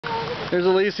There's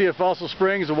Alicia at Fossil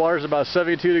Springs. The water's about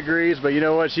 72 degrees, but you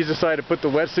know what? She's decided to put the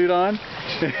wetsuit on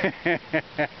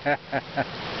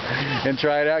and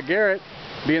try it out. Garrett,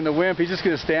 being the wimp, he's just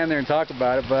going to stand there and talk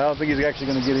about it, but I don't think he's actually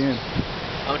going to get in.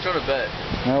 I'm trying to bet.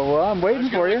 Oh, well, I'm waiting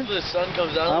for you. Wait till the sun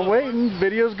comes out. I'm waiting.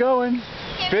 Video's going.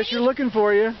 Okay, Fish are looking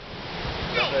for you.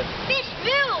 Hey, fish,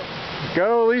 move!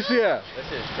 Go, Alicia.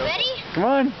 Ready? Come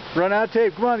on. Run out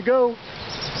tape. Come on, go.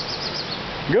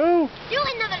 Go. Do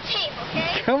another tape,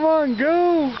 okay? Come on,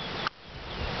 go.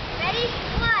 Ready?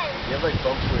 1. You have like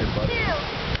bumps for your butt.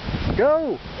 2.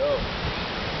 Go. Go.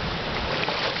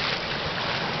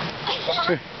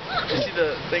 You see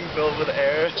the thing filled with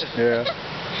air? Yeah.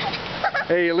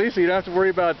 Hey, Alicia, you don't have to worry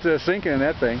about sinking in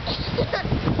that thing.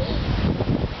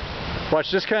 Watch,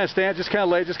 just kind of stand, just kind of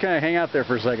lay, just kind of hang out there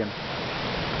for a second.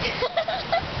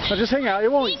 No, just hang out.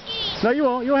 It won't. No, you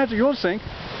won't. You won't have to. You won't sink.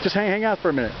 Just hang out for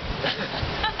a minute.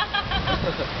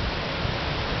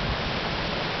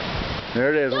 There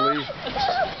it is, Alicia.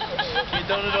 You're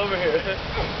throwing it over here.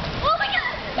 Oh my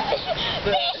God!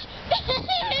 Fish!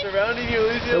 It's surrounding you,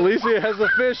 Alicia. Alicia has the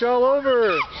fish all over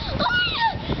her. Oh my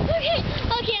God!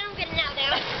 Okay, I'm good now.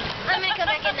 I'm gonna come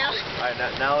back in now. Alright,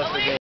 now it's the game.